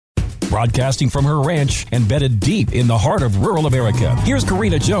Broadcasting from her ranch embedded deep in the heart of rural America, here's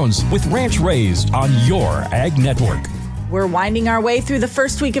Karina Jones with Ranch Raised on your Ag Network. We're winding our way through the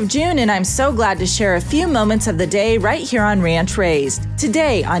first week of June, and I'm so glad to share a few moments of the day right here on Ranch Raised.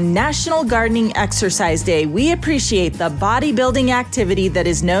 Today, on National Gardening Exercise Day, we appreciate the bodybuilding activity that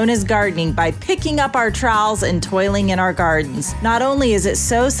is known as gardening by picking up our trowels and toiling in our gardens. Not only is it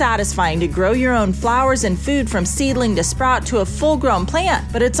so satisfying to grow your own flowers and food from seedling to sprout to a full-grown plant,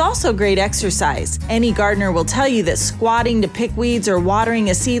 but it's also great exercise. Any gardener will tell you that squatting to pick weeds or watering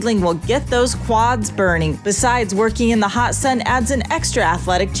a seedling will get those quads burning. Besides, working in the hot sun adds an extra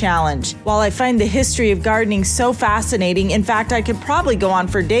athletic challenge. While I find the history of gardening so fascinating, in fact, I could probably go on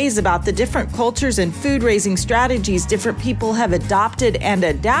for days about the different cultures and food-raising strategies different people have adopted and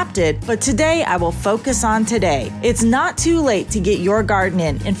adapted, but today I will focus on today. It's not too late to get your garden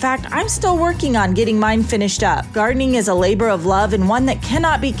in. In fact, I'm still working on getting mine finished up. Gardening is a labor of love and one that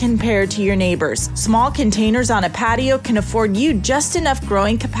cannot be compared to your neighbors. Small containers on a patio can afford you just enough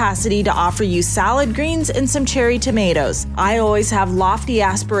growing capacity to offer you salad greens and some cherry tomatoes. I always have lofty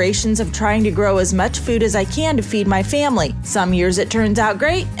aspirations of trying to grow as much food as I can to feed my family. Some years it turns out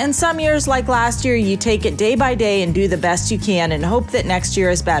great, and some years, like last year, you take it day by day and do the best you can and hope that next year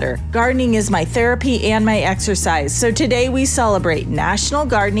is better. Gardening is my therapy and my exercise, so today we celebrate National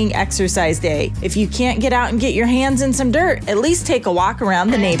Gardening Exercise Day. If you can't get out and get your hands in some dirt, at least take a walk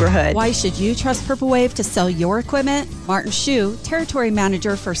around the neighborhood. Why should you trust Purple Wave to sell your equipment? Martin Shue, Territory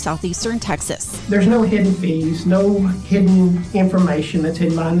Manager for Southeastern Texas. There's no hidden fees, no hidden information that's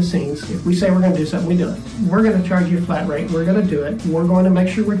hidden behind the scenes. If we say we're going to do something, we do it. We're going to charge you a flat rate. We're going to do it. We're going to make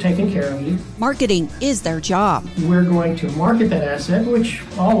sure we're taking care of you. Marketing is their job. We're going to market that asset, which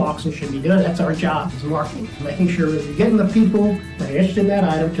all auctions should be doing. That's our job, is marketing. Making sure that we're getting the people that are interested in that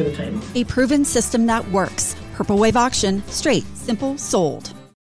item to the table. A proven system that works. Purple Wave Auction, straight, simple, sold.